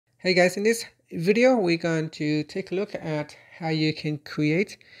Hey guys, in this video we're going to take a look at how you can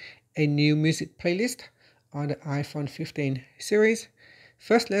create a new music playlist on the iPhone 15 series.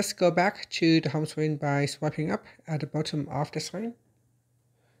 First, let's go back to the home screen by swiping up at the bottom of the screen.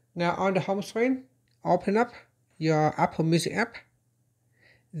 Now on the home screen, open up your Apple Music app.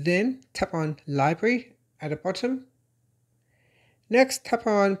 Then tap on Library at the bottom. Next, tap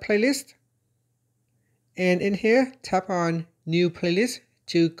on Playlist. And in here, tap on New Playlist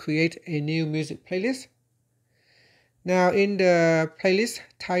to create a new music playlist. Now in the playlist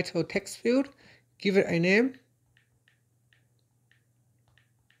title text field, give it a name.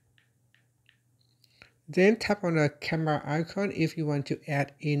 Then tap on the camera icon if you want to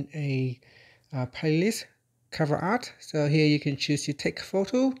add in a playlist cover art. So here you can choose to take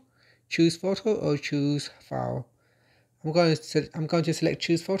photo, choose photo, or choose file. I'm going to select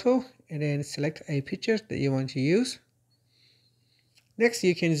choose photo and then select a picture that you want to use. Next,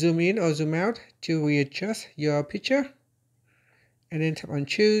 you can zoom in or zoom out to readjust your picture. And then tap on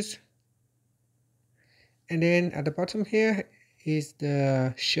choose. And then at the bottom here is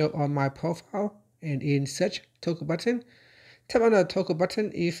the show on my profile and in search toggle button. Tap on the toggle button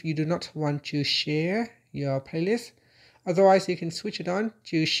if you do not want to share your playlist. Otherwise, you can switch it on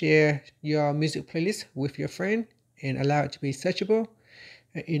to share your music playlist with your friend and allow it to be searchable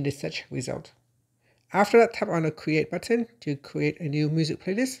in the search result. After that, tap on the create button to create a new music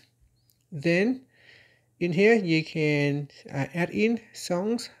playlist. Then in here, you can add in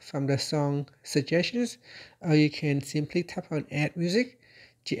songs from the song suggestions, or you can simply tap on add music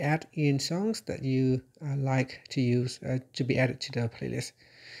to add in songs that you like to use to be added to the playlist.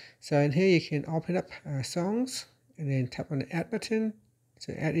 So in here, you can open up songs and then tap on the add button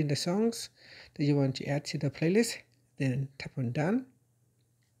to add in the songs that you want to add to the playlist. Then tap on done.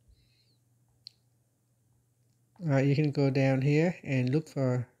 You can go down here and look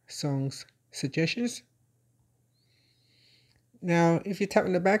for songs suggestions. Now, if you tap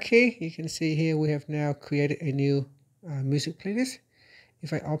on the back key, you can see here we have now created a new music playlist.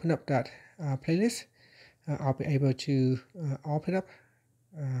 If I open up that playlist, I'll be able to open up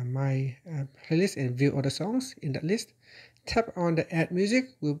my playlist and view all the songs in that list. Tap on the add music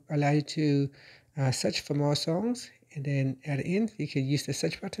will allow you to search for more songs and then add it in. You can use the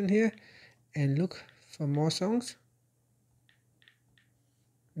search button here and look for more songs.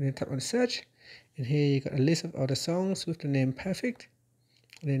 And then tap on search. And here you got a list of all the songs with the name perfect.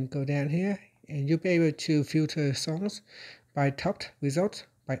 And then go down here and you'll be able to filter songs by top results,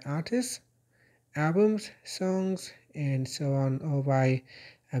 by artists, albums, songs, and so on, or by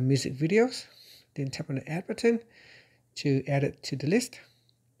music videos. Then tap on the add button to add it to the list.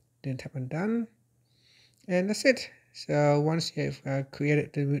 Then tap on done. And that's it. So once you have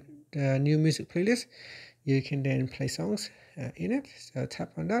created the new music playlist, you can then play songs in it. So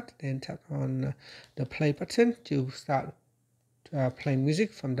tap on that, then tap on the play button to start playing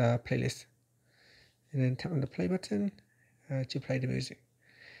music from the playlist. And then tap on the play button to play the music.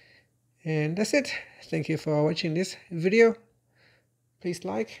 And that's it. Thank you for watching this video. Please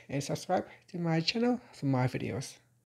like and subscribe to my channel for more videos.